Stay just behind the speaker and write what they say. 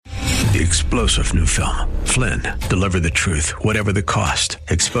The explosive new film, Flynn, deliver the truth, whatever the cost,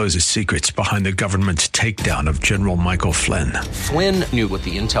 exposes secrets behind the government's takedown of General Michael Flynn. Flynn knew what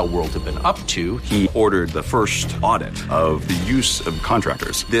the intel world had been up to. He ordered the first audit of the use of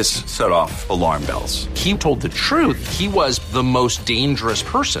contractors. This set off alarm bells. He told the truth. He was the most dangerous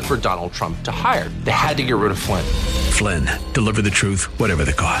person for Donald Trump to hire. They had to get rid of Flynn. Flynn, deliver the truth, whatever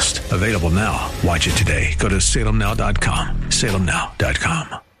the cost. Available now. Watch it today. Go to salemnow.com.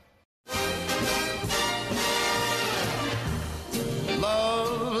 salemnow.com.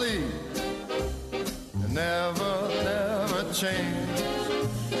 Lovely, never change.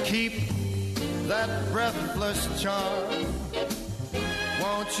 Keep that breathless charm.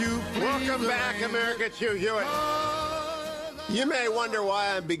 Won't you please? Welcome back, America, to Hewitt. You may wonder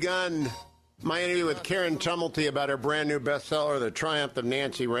why I've begun my interview with Karen Tumulty about her brand new bestseller, The Triumph of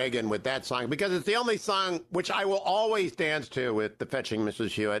Nancy Reagan, with that song, because it's the only song which I will always dance to with the Fetching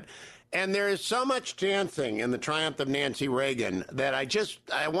Mrs. Hewitt. And there is so much dancing in The Triumph of Nancy Reagan that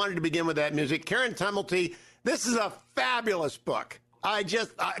I wanted to begin with that music. Karen Tumulty, this is a fabulous book.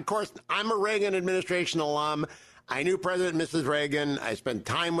 Of course, I'm a Reagan administration alum. I knew President and Mrs. Reagan. I spent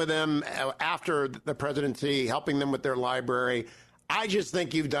time with them after the presidency, helping them with their library. I just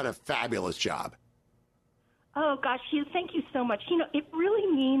think you've done a fabulous job. Oh, gosh, Hugh, thank you so much. You know, it really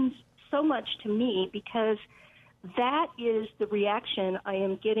means so much to me because that is the reaction I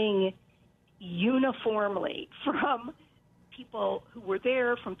am getting uniformly from people who were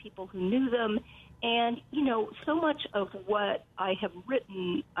there, from people who knew them. And, you know, so much of what I have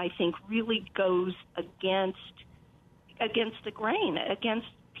written, I think, really goes against the grain, against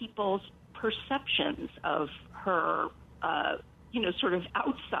people's perceptions of her, sort of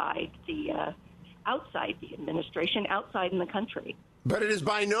outside the administration, outside in the country. But it is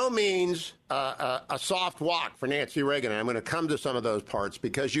by no means a soft walk for Nancy Reagan. I'm going to come to some of those parts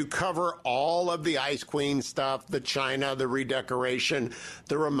because you cover all of the Ice Queen stuff, the China, the redecoration,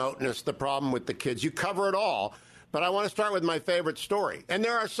 the remoteness, the problem with the kids. You cover it all. But I want to start with my favorite story. And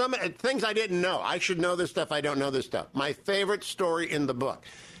there are some things I didn't know. I should know this stuff. I don't know this stuff. My favorite story in the book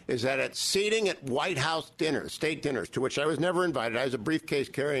is that at seating at White House dinners, state dinners, to which I was never invited. I was a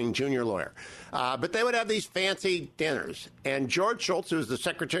briefcase-carrying junior lawyer. But they would have these fancy dinners. And George Shultz, who was the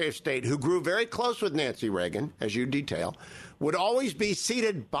Secretary of State, who grew very close with Nancy Reagan, as you detail, would always be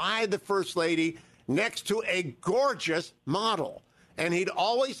seated by the First Lady next to a gorgeous model. And he'd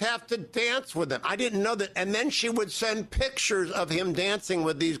always have to dance with them. I didn't know that. And then she would send pictures of him dancing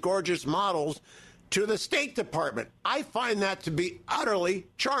with these gorgeous models to the State Department. I find that to be utterly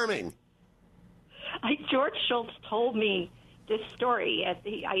charming. George Shultz told me this story.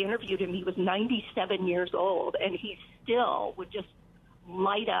 I interviewed him. He was 97 years old, and he still would just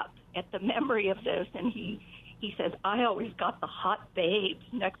light up at the memory of this. And he says, I always got the hot babes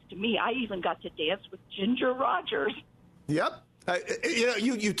next to me. I even got to dance with Ginger Rogers. Yep.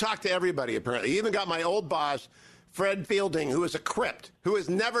 You talk to everybody, apparently. You even got my old boss, Fred Fielding, who is a crypt, who has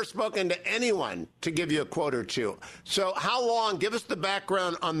never spoken to anyone, to give you a quote or two. So how long, give us the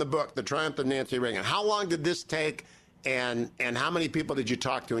background on the book, The Triumph of Nancy Reagan. How long did this take, and how many people did you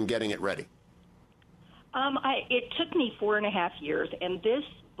talk to in getting it ready? It took me 4.5 years, and this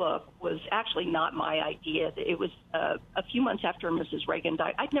book was actually not my idea. It was a few months after Mrs. Reagan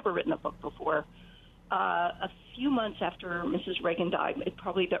died. I'd never written a book before. A few months after Mrs. Reagan died,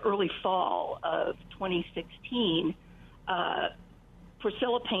 probably the early fall of 2016,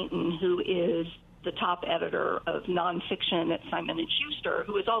 Priscilla Paynton, who is the top editor of nonfiction at Simon & Schuster,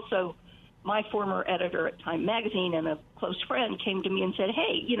 who is also my former editor at Time Magazine and a close friend, came to me and said,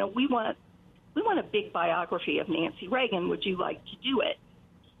 hey, we want a big biography of Nancy Reagan. Would you like to do it?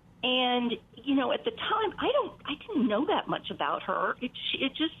 And, at the time, I didn't know that much about her. It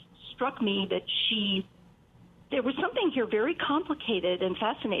just struck me that there was something here very complicated and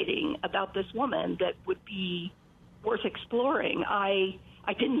fascinating about this woman that would be worth exploring. I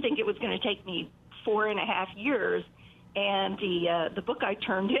didn't think it was going to take me 4.5 years, and the book I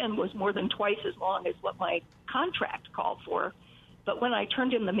turned in was more than twice as long as what my contract called for. But when I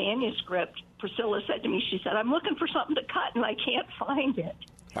turned in the manuscript, Priscilla said to me, she said, I'm looking for something to cut, and I can't find it.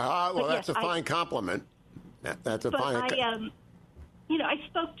 Well, that's a fine compliment. That's a fine I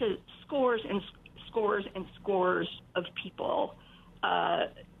spoke to scores and scores and scores of people,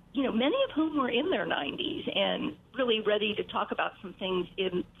 many of whom were in their 90s and really ready to talk about some things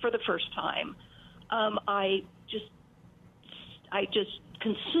for the first time. I just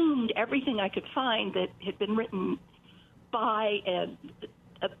consumed everything I could find that had been written by and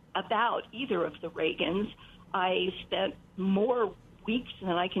about either of the Reagans. I spent more weeks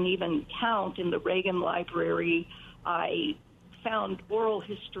than I can even count in the Reagan library. I found oral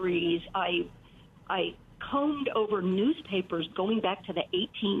histories. I combed over newspapers going back to the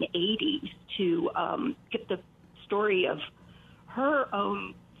 1880s to get the story of her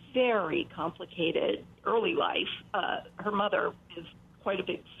own very complicated early life. Her mother is quite a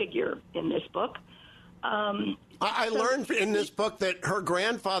big figure in this book. I learned in this book that her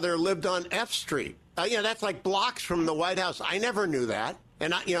grandfather lived on F Street. That's like blocks from the White House. I never knew that.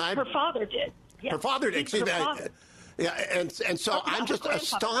 And her father did. Yes. Her father did. And so I'm just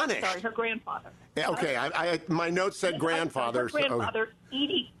astonished. Sorry, her grandfather. Yeah, okay, my notes said grandfather. Her grandfather,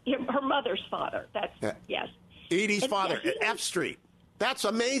 Edie, her mother's father. Yes. Edie's father at F Street. That's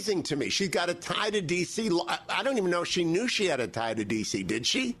amazing to me. She's got a tie to D.C. I don't even know if she knew she had a tie to D.C. Did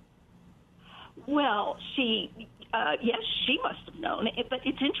she? Well, yes, she must have known. But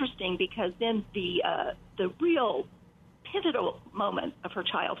it's interesting because then the real pivotal moment of her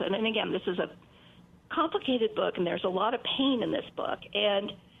childhood, and again, this is a complicated book, and there's a lot of pain in this book.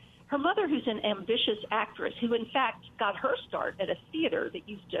 And her mother, who's an ambitious actress, who in fact got her start at a theater that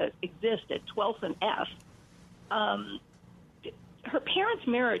used to exist at 12th and F, her parents'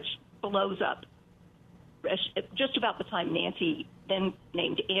 marriage blows up just about the time Nancy, then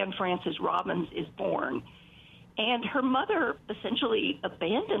named Anne Frances Robbins, is born. And her mother essentially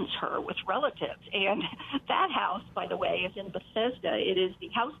abandons her with relatives. And that house, by the way, is in Bethesda. It is the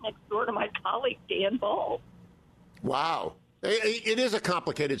house next door to my colleague, Dan Ball. Wow. It is a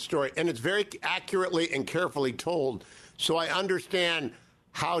complicated story, and it's very accurately and carefully told. So I understand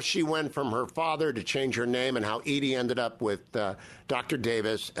how she went from her father to change her name and how Edie ended up with Dr.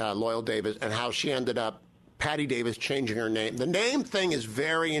 Davis, Loyal Davis, and how she ended up Patty Davis changing her name. The name thing is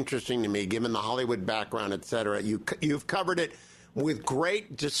very interesting to me, given the Hollywood background, et cetera. You've covered it with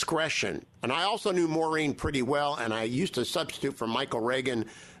great discretion. And I also knew Maureen pretty well, and I used to substitute for Michael Reagan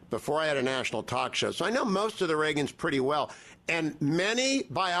before I had a national talk show. So I know most of the Reagans pretty well. And many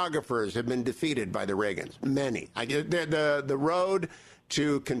biographers have been defeated by the Reagans. Many. The road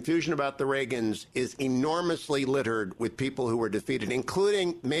to confusion about the Reagans is enormously littered with people who were defeated,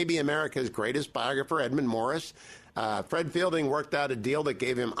 including maybe America's greatest biographer, Edmund Morris. Fred Fielding worked out a deal that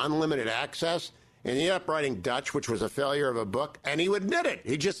gave him unlimited access, and he ended up writing Dutch, which was a failure of a book, and he would admit it.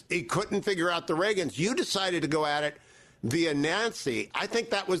 He couldn't figure out the Reagans. You decided to go at it via Nancy. I think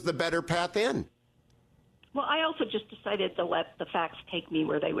that was the better path in. Well, I also just decided to let the facts take me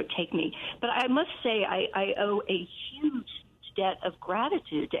where they would take me. But I must say I owe a huge debt of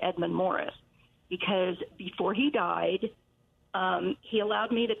gratitude to Edmund Morris, because before he died, he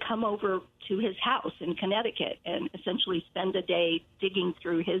allowed me to come over to his house in Connecticut and essentially spend a day digging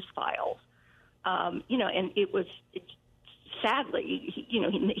through his files. And sadly,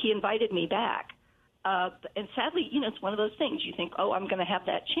 he invited me back. And sadly, it's one of those things. You think, I'm going to have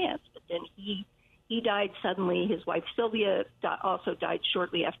that chance. But then he died suddenly. His wife, Sylvia, also died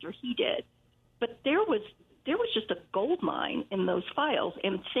shortly after he did. But there was just a gold mine in those files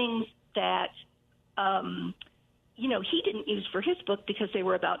and things that, he didn't use for his book because they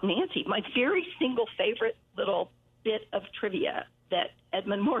were about Nancy. My very single favorite little bit of trivia that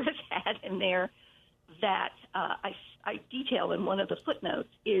Edmund Morris had in there that I detail in one of the footnotes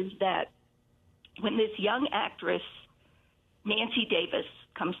is that when this young actress, Nancy Davis,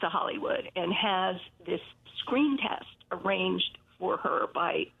 comes to Hollywood and has this screen test arranged for her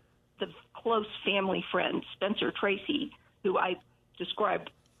by the close family friend, Spencer Tracy, who I described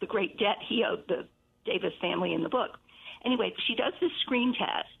the great debt he owed the Davis family in the book. Anyway, she does this screen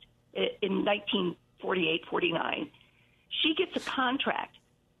test in 1948-49. She gets a contract,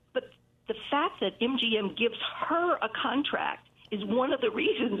 but the fact that MGM gives her a contract is one of the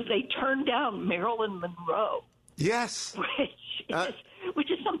reasons they turned down Marilyn Monroe. Yes. Which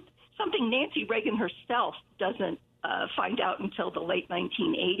is something Nancy Reagan herself doesn't find out until the late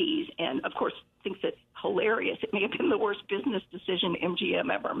 1980s, and of course thinks it's hilarious. It may have been the worst business decision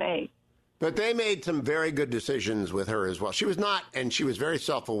MGM ever made. But they made some very good decisions with her as well. She was not, and she was very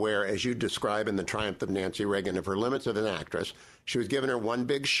self-aware, as you describe in The Triumph of Nancy Reagan, of her limits as an actress. She was given her one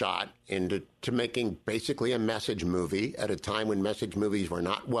big shot into making basically a message movie at a time when message movies were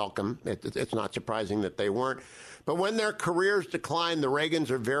not welcome. It's not surprising that they weren't. But when their careers decline, the Reagans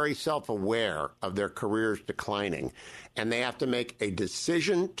are very self-aware of their careers declining, and they have to make a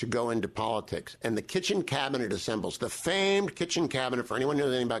decision to go into politics. And the kitchen cabinet assembles. The famed kitchen cabinet, for anyone who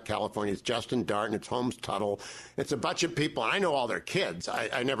knows anything about California, it's Justin Darton, it's Holmes Tuttle. It's a bunch of people. I know all their kids.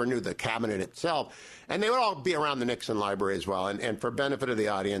 I never knew the cabinet itself. And they would all be around the Nixon Library as well. And for benefit of the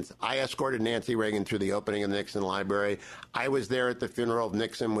audience, I escorted Nancy Reagan through the opening of the Nixon Library. I was there at the funeral of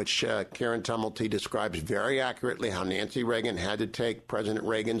Nixon, which Karen Tumulty describes very accurately, how Nancy Reagan had to take President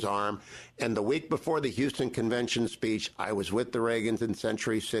Reagan's arm. And the week before the Houston Convention speech, speech. I was with the Reagans in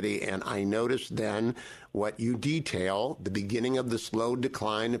Century City, and I noticed then what you detail, the beginning of the slow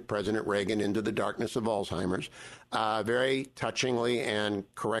decline of President Reagan into the darkness of Alzheimer's, very touchingly and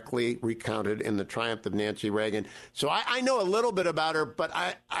correctly recounted in The Triumph of Nancy Reagan. So I know a little bit about her, but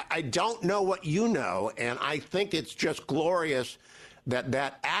I don't know what you know, and I think it's just glorious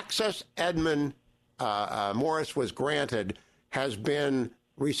that access Edmund Morris was granted has been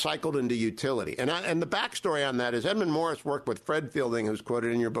recycled into utility. And the backstory on that is Edmund Morris worked with Fred Fielding, who's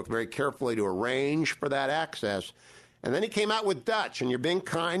quoted in your book, very carefully to arrange for that access. And then he came out with Dutch, and you're being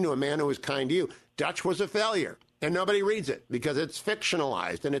kind to a man who was kind to you. Dutch was a failure, and nobody reads it because it's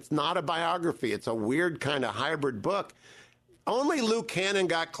fictionalized, and it's not a biography. It's a weird kind of hybrid book. Only Luke Cannon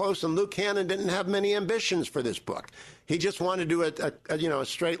got close, and Luke Cannon didn't have many ambitions for this book. He just wanted to do a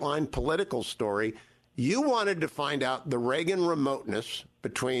straight-line political story. You wanted to find out the Reagan remoteness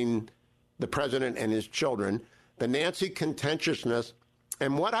between the president and his children, the Nancy contentiousness,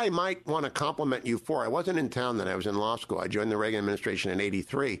 and what I might want to compliment you for. I wasn't in town then. I was in law school. I joined the Reagan administration in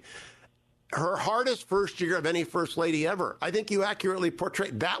 '83. Her hardest first year of any first lady ever. I think you accurately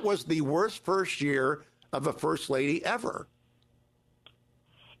portrayed that was the worst first year of a first lady ever.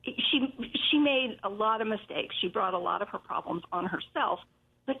 She made a lot of mistakes. She brought a lot of her problems on herself.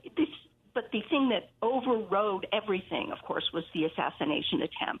 But the thing that overrode everything, of course, was the assassination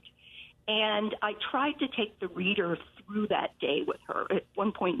attempt. And I tried to take the reader through that day with her at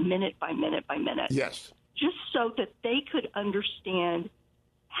one point, minute by minute by minute. Yes. Just so that they could understand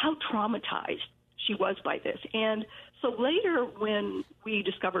how traumatized she was by this. And so later when we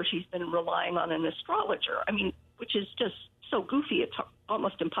discover she's been relying on an astrologer, which is just so goofy, it's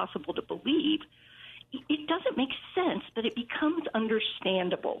almost impossible to believe. It doesn't make sense, but it becomes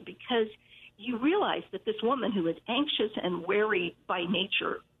understandable because you realize that this woman who is anxious and wary by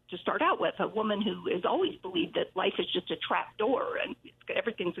nature to start out with, a woman who has always believed that life is just a trap door and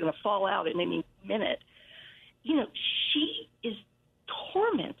everything's going to fall out in any minute, she is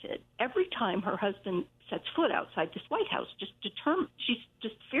tormented every time her husband sets foot outside this White House, just determined. She's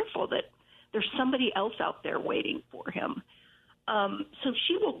just fearful that there's somebody else out there waiting for him. So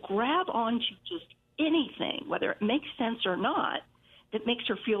she will grab onto just anything, whether it makes sense or not, that makes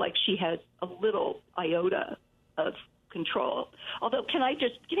her feel like she has a little iota of control. Although,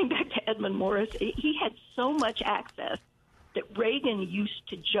 getting back to Edmund Morris, he had so much access that Reagan used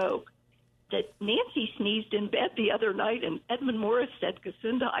to joke that Nancy sneezed in bed the other night and Edmund Morris said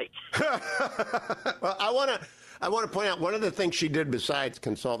Gesundheit. Well, I want to point out one of the things she did besides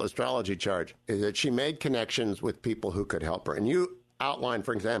consult astrology charts is that she made connections with people who could help her. And you outlined,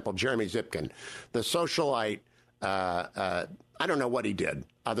 for example, Jeremy Zipkin, the socialite. I don't know what he did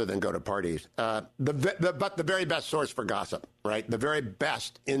other than go to parties. But the very best source for gossip, right? The very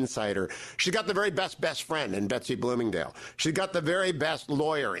best insider. She got the very best friend in Betsy Bloomingdale. She got the very best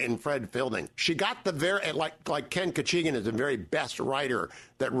lawyer in Fred Fielding. She got the very, like Ken Kachigan is the very best writer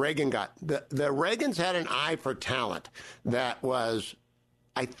that Reagan got. The Reagans had an eye for talent that was,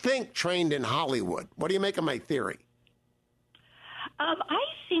 I think, trained in Hollywood. What do you make of my theory? I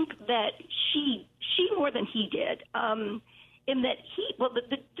think that she more than he did. In that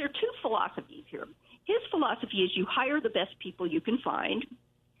there are two philosophies here. His philosophy is you hire the best people you can find,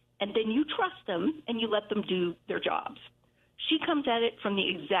 and then you trust them and you let them do their jobs. She comes at it from the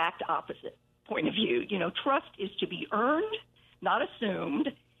exact opposite point of view. Trust is to be earned, not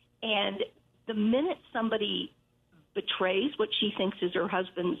assumed. And the minute somebody betrays what she thinks is her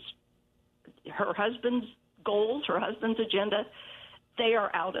husband's goals, her husband's agenda, they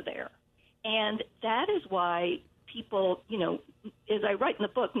are out of there. And that is why people, as I write in the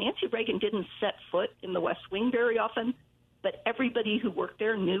book, Nancy Reagan didn't set foot in the West Wing very often, but everybody who worked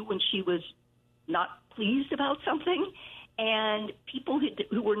there knew when she was not pleased about something, and people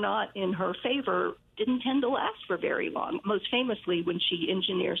who were not in her favor didn't tend to last for very long, most famously when she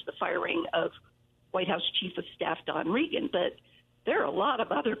engineers the firing of White House Chief of Staff Don Reagan. But there are a lot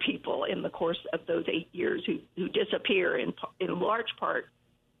of other people in the course of those 8 years who disappear in large part,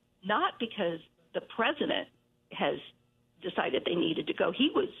 not because the president has decided they needed to go. He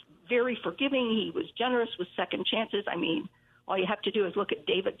was very forgiving. He was generous with second chances. All you have to do is look at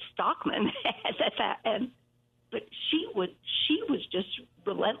David Stockman. But she was just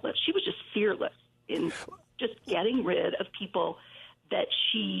relentless. She was just fearless in just getting rid of people that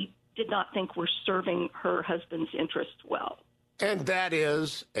she did not think were serving her husband's interests well. And that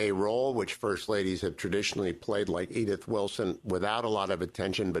is a role which first ladies have traditionally played, like Edith Wilson, without a lot of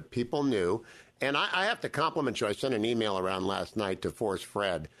attention, but people knew. And I have to compliment you. I sent an email around last night to Force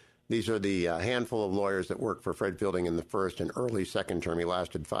Fred. These are the handful of lawyers that worked for Fred Fielding in the first and early second term. He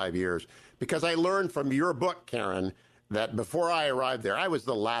lasted 5 years. Because I learned from your book, Karen, that before I arrived there, I was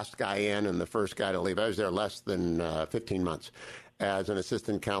the last guy in and the first guy to leave. I was there less than 15 months as an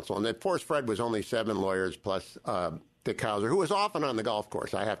assistant counsel. And of course, Fred was only 7 lawyers plus Dick Hauser, who was often on the golf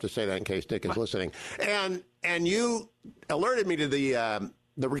course. I have to say that in case Dick is listening. And you alerted me to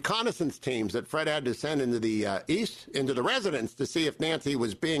the reconnaissance teams that Fred had to send into the east, into the residence, to see if Nancy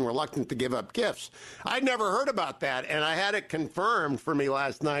was being reluctant to give up gifts. I'd never heard about that, and I had it confirmed for me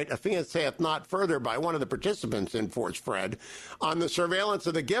last night, affiant saith not further, by one of the participants in Fort Fred on the surveillance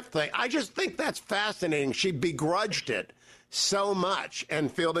of the gift thing. I just think that's fascinating. She begrudged it so much,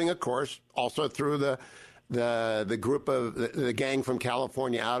 and Fielding, of course, also through the group of the gang from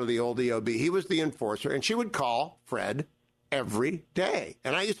California out of the old EOB. He was the enforcer, and she would call Fred every day.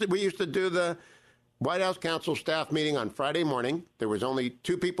 And we used to do the White House Council staff meeting on Friday morning. There was only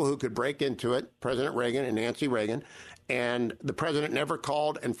 2 people who could break into it, President Reagan and Nancy Reagan. And the president never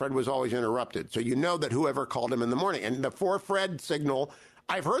called, and Fred was always interrupted. So you know that whoever called him in the morning. And the for Fred signal,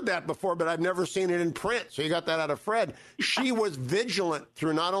 I've heard that before, but I've never seen it in print. So you got that out of Fred. She was vigilant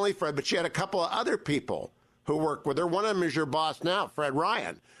through not only Fred, but she had a couple of other people who worked with her. One of them is your boss now, Fred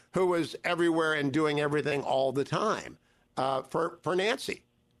Ryan, who was everywhere and doing everything all the time. For Nancy.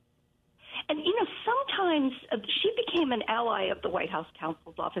 And, sometimes she became an ally of the White House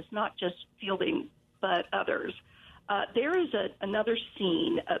counsel's office, not just Fielding, but others. There is another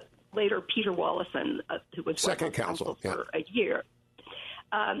scene, later Peter Wallison, who was second counsel for a year,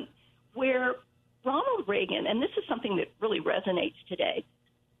 where Ronald Reagan, and this is something that really resonates today,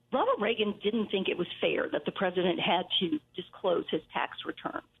 Ronald Reagan didn't think it was fair that the president had to disclose his tax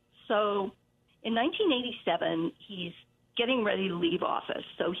returns. So in 1987, he's getting ready to leave office.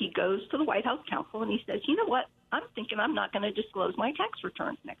 So he goes to the White House counsel and he says, you know what, I'm thinking I'm not going to disclose my tax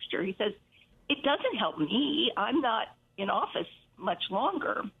returns next year. He says, it doesn't help me. I'm not in office much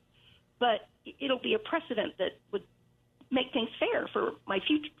longer, but it'll be a precedent that would make things fair for my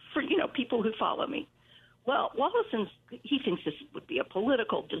future, for, people who follow me. Well, he thinks this would be a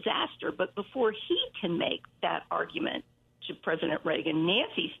political disaster, but before he can make that argument to President Reagan,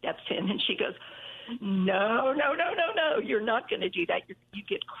 Nancy steps in and she goes, no, you're not going to do that. You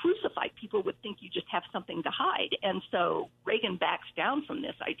get crucified. People would think you just have something to hide. And so Reagan backs down from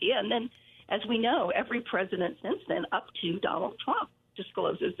this idea. And then, as we know, every president since then, up to Donald Trump,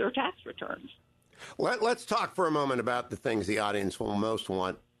 discloses their tax returns. Let's talk for a moment about the things the audience will most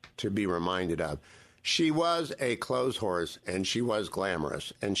want to be reminded of. She was a clothes horse, and she was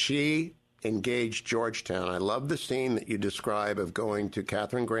glamorous, and she engaged Georgetown. I love the scene that you describe of going to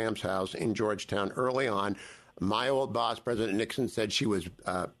Katharine Graham's house in Georgetown early on. My old boss, President Nixon, said she was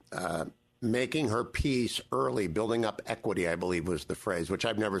making her peace early, building up equity, I believe was the phrase, which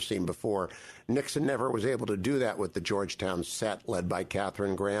I've never seen before. Nixon never was able to do that with the Georgetown set led by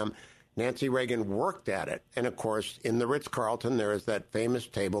Katharine Graham. Nancy Reagan worked at it. And, of course, in the Ritz-Carlton, there is that famous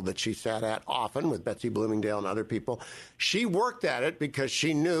table that she sat at often with Betsy Bloomingdale and other people. She worked at it because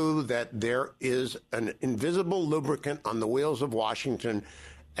she knew that there is an invisible lubricant on the wheels of Washington.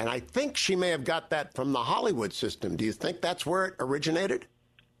 And I think she may have got that from the Hollywood system. Do you think that's where it originated?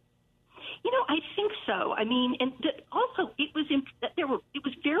 I think so. I mean, and also it was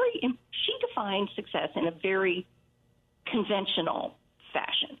she defined success in a very conventional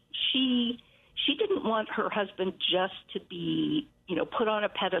fashion. She didn't want her husband just to be, put on a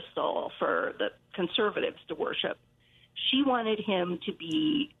pedestal for the conservatives to worship. She wanted him to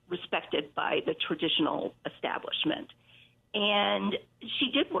be respected by the traditional establishment. And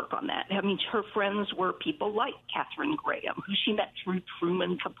she did work on that. I mean, her friends were people like Katharine Graham, who she met through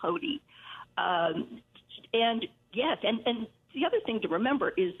Truman Capote. And yes, and the other thing to remember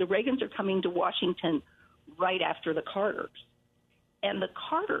is the Reagans are coming to Washington right after the Carters. And the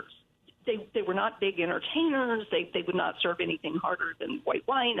Carters, they were not big entertainers. They would not serve anything harder than white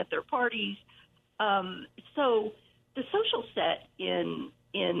wine at their parties. So the social set in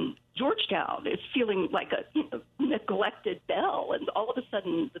Georgetown is feeling like a neglected belle, and all of a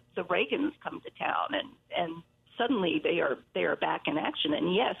sudden the Reagans come to town, and suddenly they are back in action.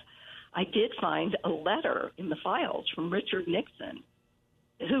 And yes, I did find a letter in the files from Richard Nixon,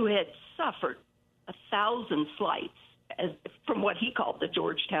 who had suffered 1,000 slights from what he called the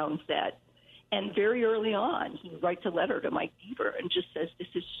Georgetown set. And very early on, he writes a letter to Mike Deaver and just says, this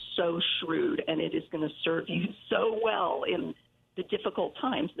is so shrewd, and it is going to serve you so well in the difficult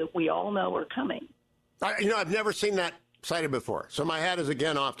times that we all know are coming. I've never seen that cited before. So my hat is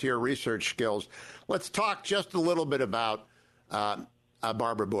again off to your research skills. Let's talk just a little bit about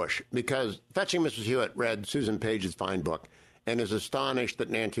Barbara Bush, because Fetching Mrs. Hewitt read Susan Page's fine book and is astonished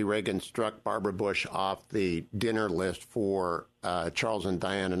that Nancy Reagan struck Barbara Bush off the dinner list for Charles and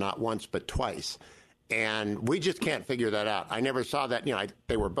Diana not once but twice. And we just can't figure that out. I never saw that.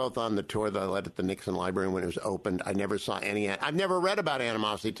 They were both on the tour that I led at the Nixon Library when it was opened. I never saw any. I've never read about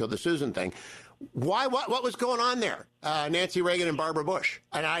animosity till the Susan thing. Why? What was going on there? Nancy Reagan and Barbara Bush.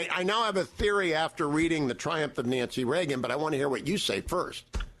 And I now have a theory after reading The Triumph of Nancy Reagan, but I want to hear what you say first.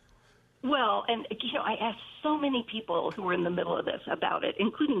 Well, and, I asked so many people who were in the middle of this about it,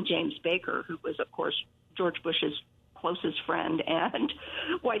 including James Baker, who was, of course, George Bush's closest friend and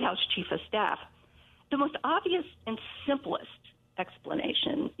White House chief of staff. The most obvious and simplest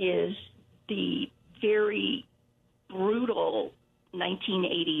explanation is the very brutal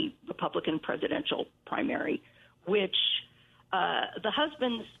 1980 Republican presidential primary, which the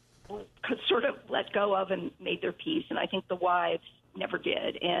husbands sort of let go of and made their peace, and I think the wives never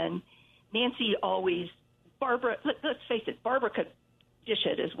did. And Nancy always, Barbara, let's face it, Barbara could dish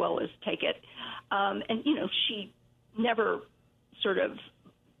it as well as take it. And, she never sort of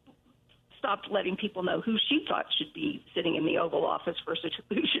stopped letting people know who she thought should be sitting in the Oval Office versus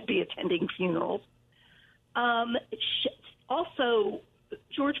who should be attending funerals. Also,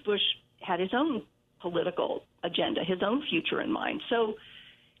 George Bush had his own political agenda, his own future in mind. So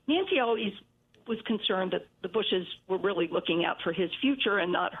Nancy always was concerned that the Bushes were really looking out for his future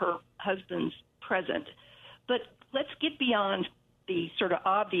and not her husband's present. But let's get beyond the sort of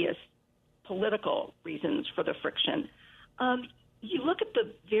obvious political reasons for the friction. You look at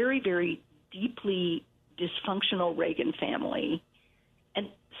the very, very deeply dysfunctional Reagan family and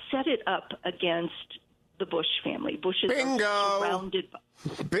set it up against the Bush family. Bushes are surrounded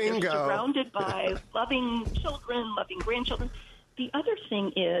by loving children, loving grandchildren. The other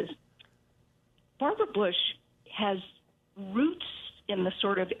thing is Barbara Bush has roots in the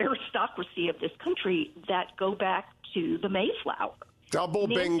sort of aristocracy of this country that go back to the Mayflower. Double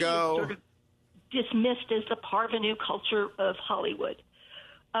Nancy bingo. Is sort of dismissed as the parvenu culture of Hollywood.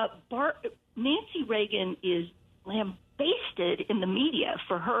 Nancy Reagan is lambasted in the media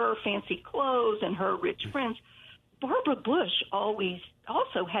for her fancy clothes and her rich friends. Barbara Bush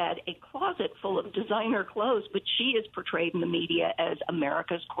also had a closet full of designer clothes, but she is portrayed in the media as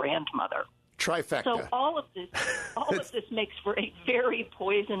America's grandmother. Trifecta. So all of this makes for a very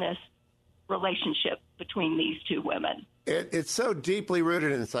poisonous relationship between these two women. It's so deeply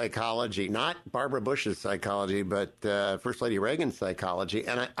rooted in psychology, not Barbara Bush's psychology, but First Lady Reagan's psychology.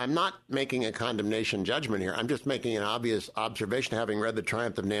 And I'm not making a condemnation judgment here. I'm just making an obvious observation, having read The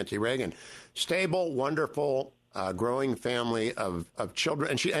Triumph of Nancy Reagan. Stable, wonderful, growing family of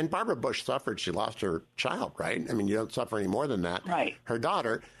children. And Barbara Bush suffered. She lost her child, right? I mean, you don't suffer any more than that. Right. Her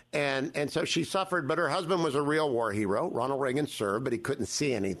daughter. And so she suffered, but her husband was a real war hero. Ronald Reagan served, but he couldn't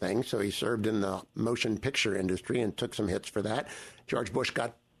see anything, so he served in the motion picture industry and took some hits for that. George Bush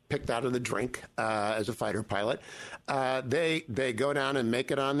got picked out of the drink as a fighter pilot. They go down and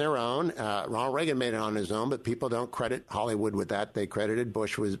make it on their own. Ronald Reagan made it on his own, but people don't credit Hollywood with that. They credited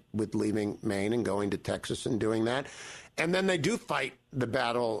Bush with leaving Maine and going to Texas and doing that. And then they do fight the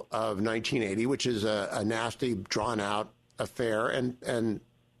Battle of 1980, which is a nasty, drawn-out affair, and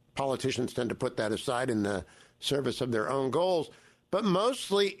politicians tend to put that aside in the service of their own goals. But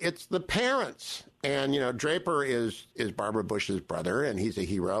mostly it's the parents. And, Draper is Barbara Bush's brother, and he's a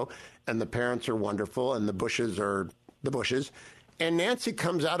hero. And the parents are wonderful, and the Bushes are the Bushes. And Nancy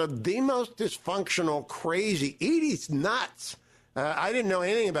comes out of the most dysfunctional, crazy, Edie's nuts. I didn't know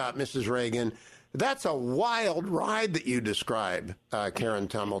anything about Mrs. Reagan. That's a wild ride that you describe, Karen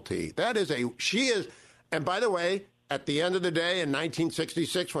Tumulty. She is, and by the way, at the end of the day, in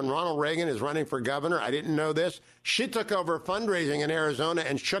 1966, when Ronald Reagan is running for governor, I didn't know this, she took over fundraising in Arizona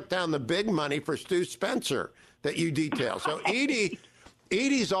and shook down the big money for Stu Spencer that you detail. So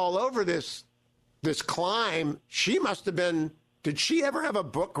Edie's all over this climb. She must have been, did she ever have a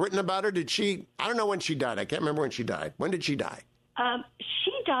book written about her? I don't know when she died. I can't remember when she died. When did she die?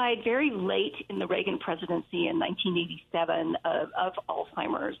 She died very late in the Reagan presidency in 1987 of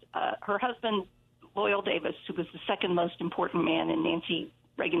Alzheimer's. Her husband, Loyal Davis, who was the second most important man in Nancy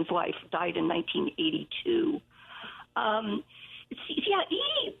Reagan's life, died in 1982. Edie,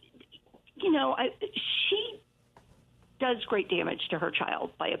 she does great damage to her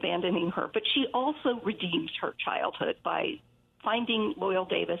child by abandoning her, but she also redeems her childhood by finding Loyal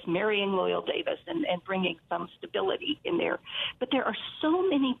Davis, marrying Loyal Davis, and bringing some stability in there. But there are so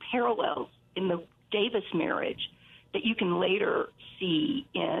many parallels in the Davis marriage that you can later see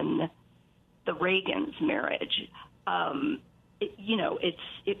in the Reagan's marriage.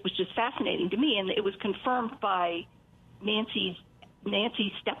 It was just fascinating to me, and it was confirmed by Nancy's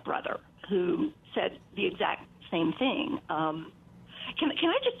stepbrother, who said the exact same thing. Can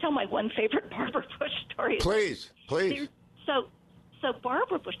I just tell my one favorite Barbara Bush story? Please. So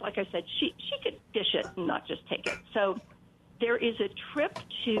Barbara Bush, like I said, she could dish it and not just take it. So there is a trip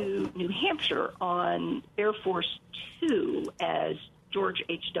to New Hampshire on Air Force Two as George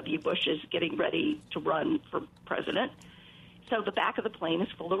H.W. Bush is getting ready to run for president. So the back of the plane is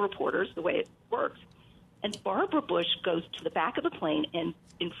full of reporters, the way it works. And Barbara Bush goes to the back of the plane and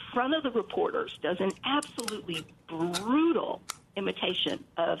in front of the reporters does an absolutely brutal imitation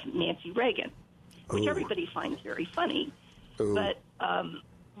of Nancy Reagan, which everybody finds very funny. Ooh. But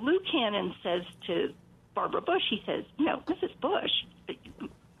Lou Cannon says to Barbara Bush, he says, Mrs. Bush,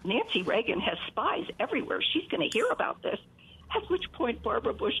 Nancy Reagan has spies everywhere. She's going to hear about this. At which point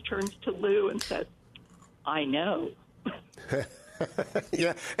Barbara Bush turns to Lou and says, I know.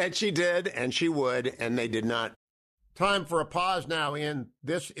 Yeah, and she did, and she would, and they did not. Time for a pause now in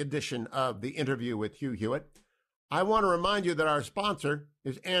this edition of The Interview with Hugh Hewitt. I want to remind you that our sponsor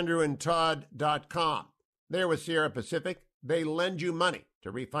is AndrewandTodd.com. They're with Sierra Pacific. They lend you money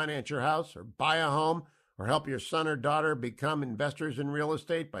to refinance your house or buy a home or help your son or daughter become investors in real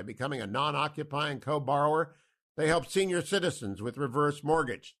estate by becoming a non-occupying co-borrower. They help senior citizens with reverse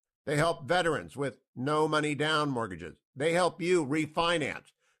mortgage. They help veterans with no money down mortgages. They help you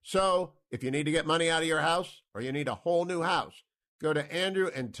refinance. So if you need to get money out of your house or you need a whole new house, go to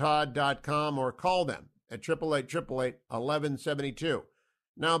AndrewandTodd.com or call them at 888-888-1172.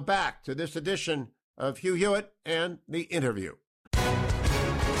 Now back to this edition of Hugh Hewitt and The Interview.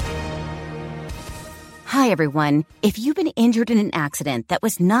 Hi, everyone. If you've been injured in an accident that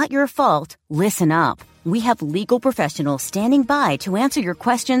was not your fault, listen up. We have legal professionals standing by to answer your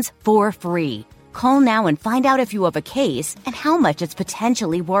questions for free. Call now and find out if you have a case and how much it's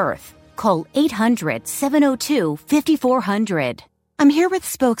potentially worth. Call 800-702-5400. I'm here with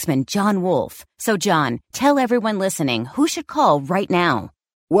spokesman John Wolf. So, John, tell everyone listening who should call right now.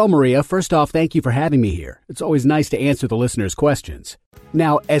 Well, Maria, first off, thank you for having me here. It's always nice to answer the listeners' questions.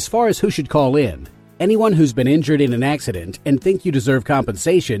 Now, as far as who should call in, anyone who's been injured in an accident and think you deserve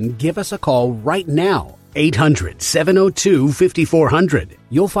compensation, give us a call right now. 800-702-5400.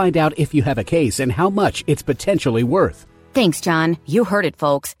 You'll find out if you have a case and how much it's potentially worth. Thanks, John. You heard it,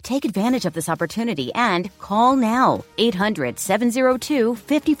 folks. Take advantage of this opportunity and call now.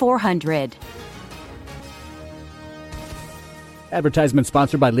 800-702-5400. Advertisement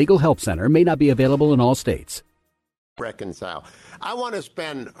sponsored by Legal Help Center. May not be available in all states. Reconcile. I want to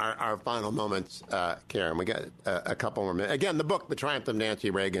spend our final moments, Karen. We got a couple more minutes. Again, the book, The Triumph of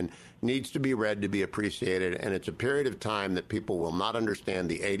Nancy Reagan, needs to be read to be appreciated, and it's a period of time that people will not understand.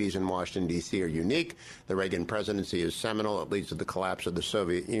 The 80s in Washington, D.C. are unique. The Reagan presidency is seminal. It leads to the collapse of the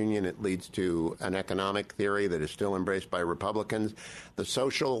Soviet Union. It leads to an economic theory that is still embraced by Republicans. The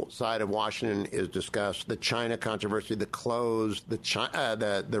social side of Washington is discussed. The China controversy, the clothes,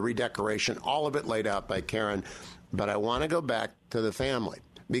 the redecoration, all of it laid out by Karen. But I want to go back to the family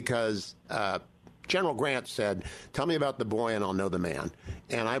because General Grant said, tell me about the boy and I'll know the man.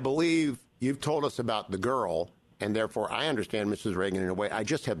 And I believe you've told us about the girl, and therefore I understand Mrs. Reagan in a way I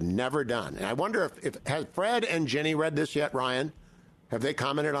just have never done. And I wonder if has Fred and Jenny read this yet, Ryan? Have they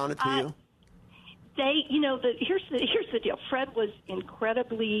commented on it to you? Here's the deal. Fred was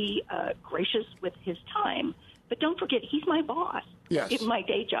incredibly gracious with his time. But don't forget, he's my boss in my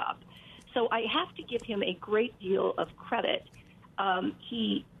day job. So I have to give him a great deal of credit.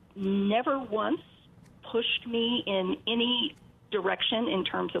 He never once pushed me in any direction in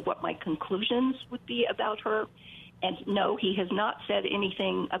terms of what my conclusions would be about her. And no, he has not said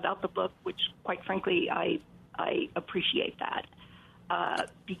anything about the book, which, quite frankly, I appreciate that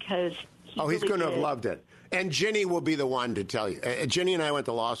because he's going to have loved it. And Ginny will be the one to tell you. Ginny and I went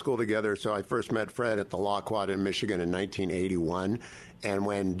to law school together, so I first met Fred at the Law Quad in Michigan in 1981. And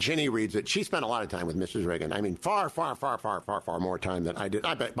when Ginny reads it, she spent a lot of time with Mrs. Reagan. I mean, far, far, far, far, far, far more time than I did.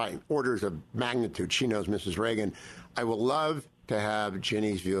 I bet by orders of magnitude, she knows Mrs. Reagan. I will love to have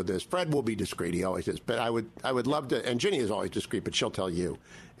Ginny's view of this. Fred will be discreet. He always is. But I would love to, and Ginny is always discreet, but she'll tell you.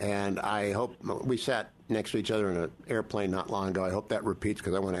 And I hope, we sat next to each other in an airplane not long ago. I hope that repeats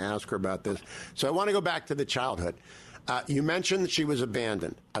because I want to ask her about this. So I want to go back to the childhood. You mentioned she was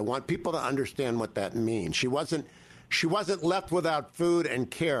abandoned. I want people to understand what that means. She wasn't left without food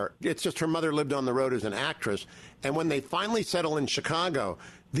and care. It's just her mother lived on the road as an actress. And when they finally settle in Chicago,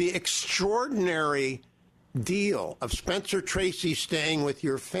 the extraordinary deal of Spencer Tracy staying with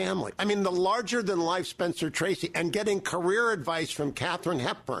your family. I mean, the larger-than-life Spencer Tracy and getting career advice from Katharine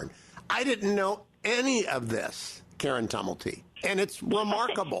Hepburn. I didn't know any of this, Karen Tumulty. And it's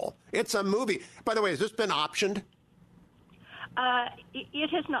remarkable. It's a movie. By the way, has this been optioned? It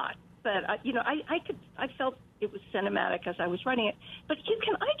has not. But, I felt it was cinematic as I was writing it. But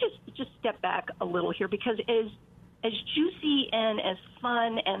can I just step back a little here? Because as juicy and as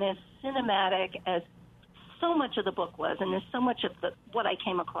fun and as cinematic as so much of the book was, and as so much of what I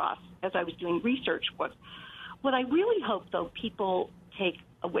came across as I was doing research was, what I really hope, though, people take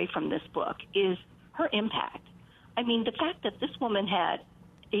away from this book is her impact. I mean, the fact that this woman had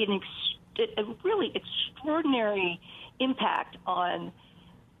a really extraordinary impact on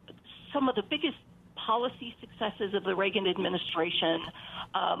some of the biggest policy successes of the Reagan administration,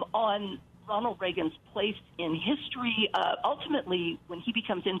 on Ronald Reagan's place in history. Ultimately, when he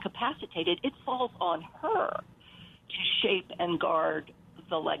becomes incapacitated, it falls on her to shape and guard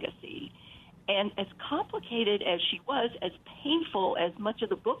the legacy. And as complicated as she was, as painful as much of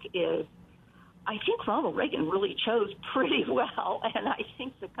the book is, I think Ronald Reagan really chose pretty well, and I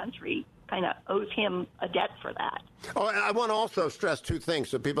think the country kind of owes him a debt for that. Oh, and I want to also stress two things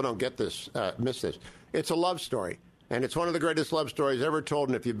so people don't get this, miss this. It's a love story, and it's one of the greatest love stories ever told,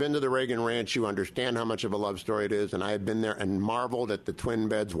 and if you've been to the Reagan Ranch, you understand how much of a love story it is, and I have been there and marveled at the twin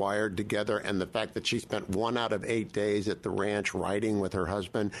beds wired together and the fact that she spent 1 out of 8 days at the ranch riding with her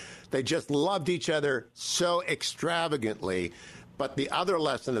husband. They just loved each other so extravagantly. But the other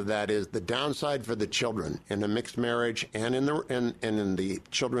lesson of that is the downside for the children in a mixed marriage and in the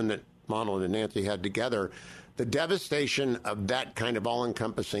children that Ronald and Nancy had together. The devastation of that kind of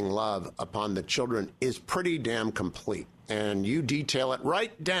all-encompassing love upon the children is pretty damn complete. And you detail it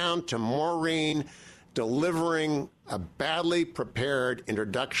right down to Maureen delivering a badly prepared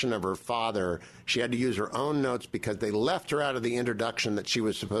introduction of her father. She had to use her own notes because they left her out of the introduction that she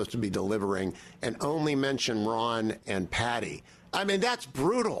was supposed to be delivering and only mention Ron and Patty. I mean, that's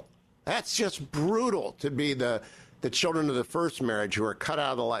brutal. That's just brutal to be the children of the first marriage who are cut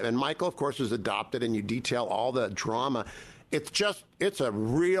out of the life. And Michael, of course, was adopted, and you detail all the drama. It's a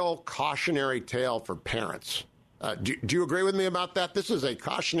real cautionary tale for parents. Do you agree with me about that? This is a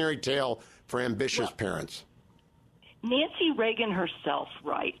cautionary tale for ambitious parents. Nancy Reagan herself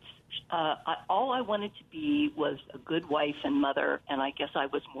writes, all I wanted to be was a good wife and mother, and I guess I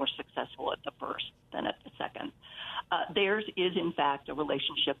was more successful at the first than at the second. Theirs is, in fact, a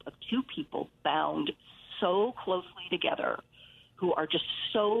relationship of two people bound so closely together who are just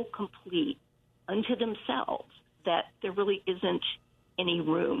so complete unto themselves that there really isn't any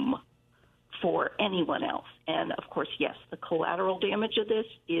room for anyone else. And, of course, yes, the collateral damage of this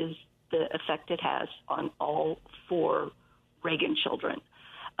is the effect it has on all 4 Reagan children.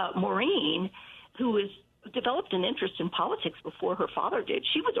 Maureen, who is developed an interest in politics before her father did.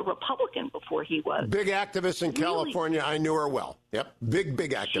 She was a Republican before he was. Big activist in California. I knew her well. Yep. Big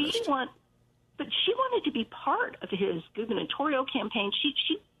activist. But she wanted to be part of his gubernatorial campaign.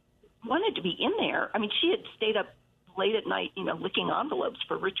 She wanted to be in there. I mean, she had stayed up late at night, licking envelopes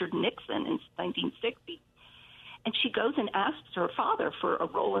for Richard Nixon in 1960. And she goes and asks her father for a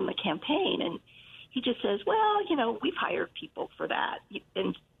role in the campaign. And he just says, well, we've hired people for that.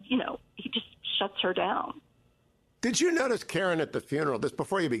 And, he just shuts her down. Did you notice, Karen, at the funeral, this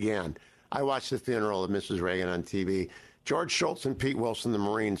before you began, I watched the funeral of Mrs. Reagan on TV. George Shultz and Pete Wilson, the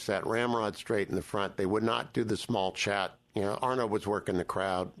Marines, sat ramrod straight in the front. They would not do the small chat. Arno was working the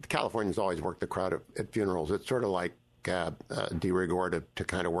crowd. The Californians always work the crowd at funerals. It's sort of like de rigueur to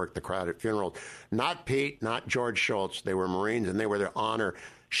kind of work the crowd at funerals. Not Pete, not George Shultz. They were Marines, and they were their honor.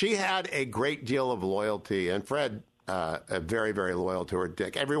 She had a great deal of loyalty, and Fred, very, very loyal to her.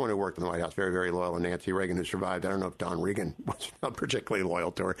 Dick, everyone who worked in the White House, very, very loyal. And Nancy Reagan, who survived. I don't know if Don Regan was not particularly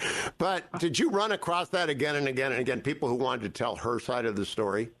loyal to her. But did you run across that again and again and again, people who wanted to tell her side of the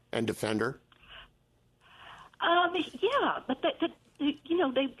story and defend her? Yeah, but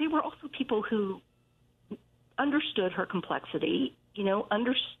they were also people who understood her complexity,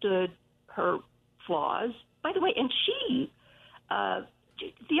 understood her flaws. By the way, and she,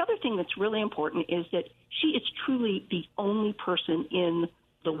 the other thing that's really important is that she is truly the only person in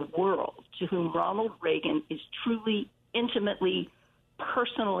the world to whom Ronald Reagan is truly, intimately,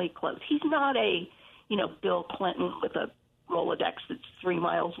 personally close. He's not a, Bill Clinton with a Rolodex that's 3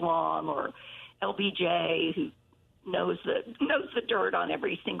 miles long, or LBJ who knows the dirt on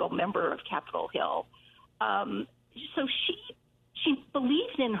every single member of Capitol Hill. So she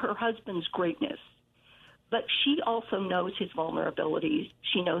believes in her husband's greatness, but she also knows his vulnerabilities.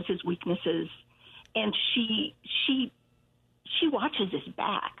 She knows his weaknesses, and she watches his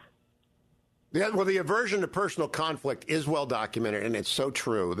back. Yeah, well, the aversion to personal conflict is well documented, and it's so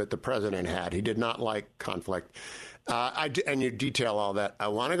true that the president had. He did not like conflict. And you detail all that. I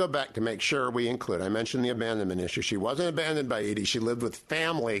want to go back to make sure we include, I mentioned the abandonment issue. She wasn't abandoned by Edie. She lived with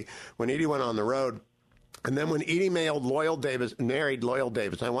family when Edie went on the road. And then when Edie married Loyal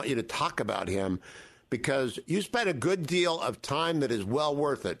Davis, I want you to talk about him because you spent a good deal of time that is well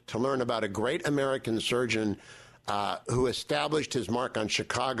worth it to learn about a great American surgeon who established his mark on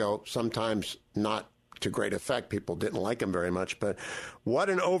Chicago, sometimes not to great effect. People didn't like him very much. But what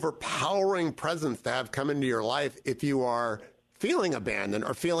an overpowering presence to have come into your life if you are feeling abandoned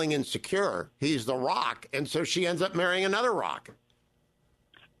or feeling insecure. He's the rock. And so she ends up marrying another rock.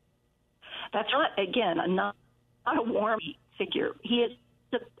 That's right. Again, not a warm figure. He is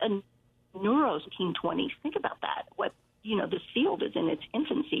a neuros 1920s. Think about that. This field is in its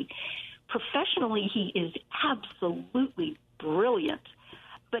infancy. Professionally, he is absolutely brilliant,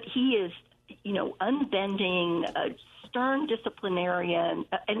 but he is, unbending, a stern disciplinarian,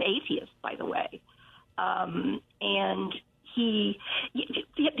 an atheist, by the way. And the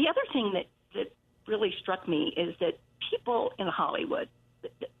other thing that really struck me is that people in Hollywood,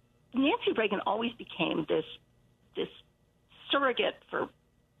 Nancy Reagan always became this surrogate for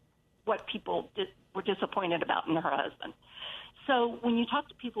what people were disappointed about in her husband. So when you talk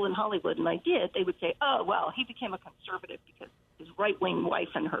to people in Hollywood, and I did, they would say, oh, well, he became a conservative because his right-wing wife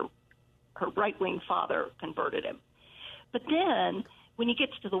and her right-wing father converted him. But then when he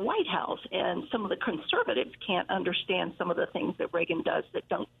gets to the White House and some of the conservatives can't understand some of the things that Reagan does that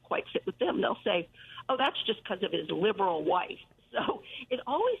don't quite fit with them, they'll say, oh, that's just because of his liberal wife. So it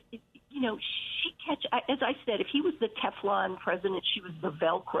always, as I said, if he was the Teflon president, she was the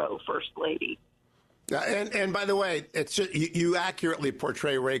Velcro first lady. And by the way, it's just, you accurately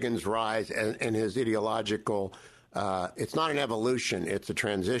portray Reagan's rise and his ideological. It's not an evolution; it's a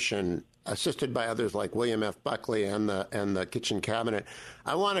transition, assisted by others like William F. Buckley and the Kitchen Cabinet.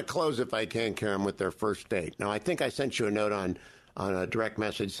 I want to close, if I can, Karen, with their first date. Now, I think I sent you a note on a direct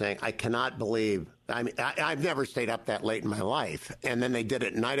message saying I cannot believe. I mean, I've never stayed up that late in my life, and then they did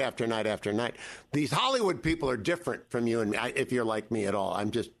it night after night after night. These Hollywood people are different from you and me. If you're like me at all,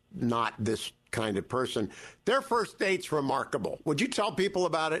 I'm just not this kind of person. Their first date's remarkable. Would you tell people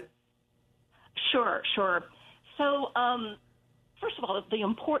about it? Sure. So, first of all, the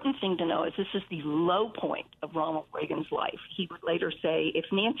important thing to know is this is the low point of Ronald Reagan's life. He would later say, if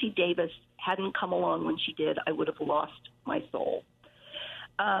Nancy Davis hadn't come along when she did, I would have lost my soul.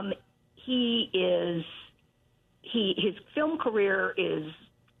 His film career is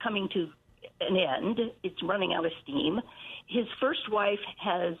coming to an end. It's running out of steam. His first wife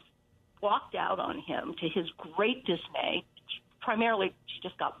has walked out on him to his great dismay. Primarily, she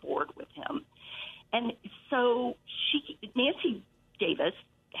just got bored with him. And so Nancy Davis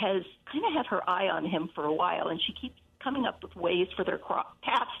has kind of had her eye on him for a while, and she keeps coming up with ways for their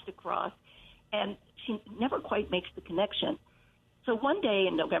paths to cross, and she never quite makes the connection. So one day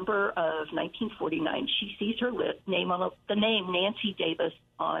in November of 1949, she sees her the name Nancy Davis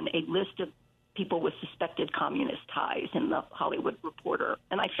on a list of people with suspected communist ties in the Hollywood Reporter.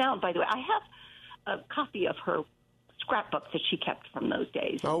 And I found, by the way, I have a copy of her scrapbook that she kept from those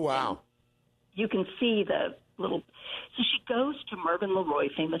days. Oh, wow. And you can see the little... So she goes to Mervyn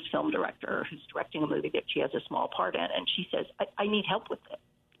LeRoy, famous film director, who's directing a movie that she has a small part in, and she says, I need help with it.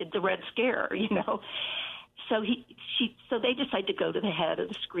 It's the Red Scare, So they decide to go to the head of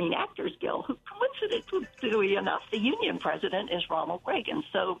the Screen Actors Guild, who, coincidentally enough, the union president is Ronald Reagan.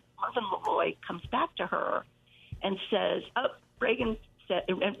 So Mervyn LeRoy comes back to her and says, Reagan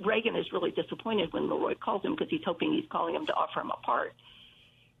is really disappointed when LeRoy calls him because he's hoping he's calling him to offer him a part.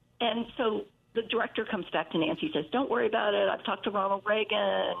 And so the director comes back to Nancy and says, don't worry about it. I've talked to Ronald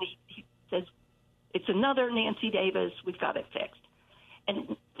Reagan. He says, it's another Nancy Davis. We've got it fixed.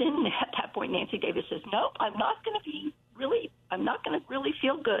 And then at that point, Nancy Davis says, nope, I'm not going to really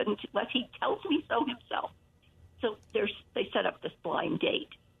feel good unless he tells me so himself. So they set up this blind date.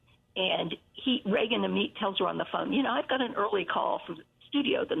 And Reagan tells her on the phone, I've got an early call from the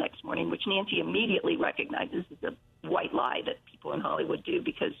studio the next morning, which Nancy immediately recognizes as a white lie that people in Hollywood do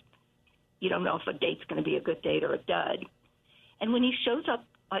because you don't know if a date's going to be a good date or a dud. And when he shows up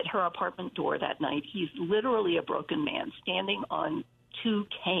at her apartment door that night, he's literally a broken man standing on 2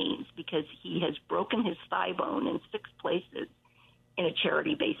 canes because he has broken his thigh bone in 6 places in a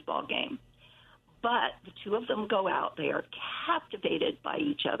charity baseball game. But the two of them go out. They are captivated by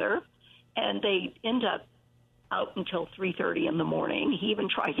each other, and they end up out until 3:30 in the morning. He even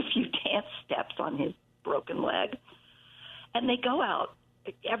tries a few dance steps on his broken leg. And they go out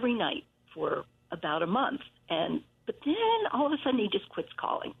every night for about a month. But then all of a sudden he just quits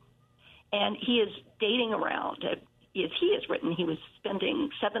calling. And he is dating around. As he has written, he was spending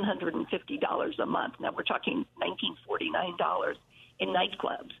 $750 a month. Now we're talking $1949 in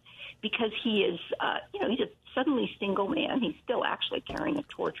nightclubs because he is, he's a suddenly single man. He's still actually carrying a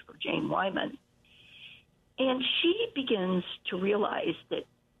torch for Jane Wyman. And she begins to realize that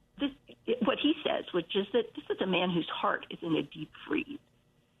what he says, which is that this is a man whose heart is in a deep freeze.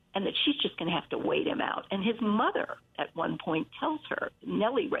 and that she's just going to have to wait him out. And his mother at one point tells her,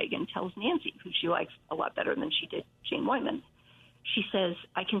 Nellie Reagan tells Nancy, who she likes a lot better than she did Jane Wyman, she says,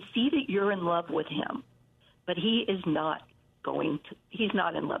 I can see that you're in love with him, but he's not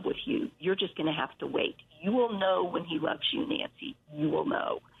in love with you. You're just going to have to wait. You will know when he loves you, Nancy. You will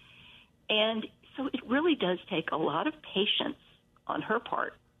know. And so it really does take a lot of patience on her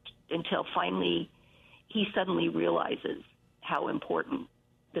part until finally he suddenly realizes how important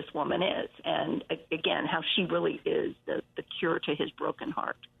this woman is, and again, how she really is the cure to his broken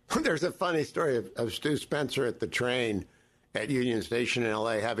heart. There's a funny story of Stu Spencer at the train at Union Station in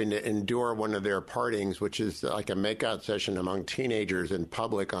L.A. having to endure one of their partings, which is like a makeout session among teenagers in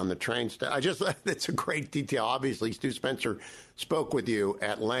public on the train. It's a great detail. Obviously, Stu Spencer spoke with you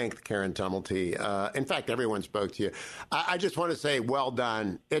at length, Karen Tumulty. In fact, everyone spoke to you. I just want to say, well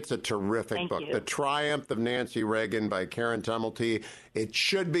done. It's a terrific book. You. The Triumph of Nancy Reagan by Karen Tumulty. It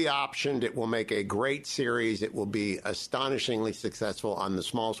should be optioned. It will make a great series. It will be astonishingly successful on the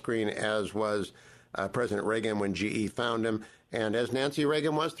small screen, as was President Reagan when GE found him, and as Nancy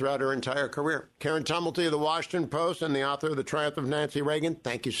Reagan was throughout her entire career. Karen Tumulty of the Washington Post and the author of The Triumph of Nancy Reagan,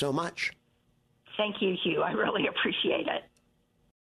 thank you so much. Thank you, Hugh. I really appreciate it.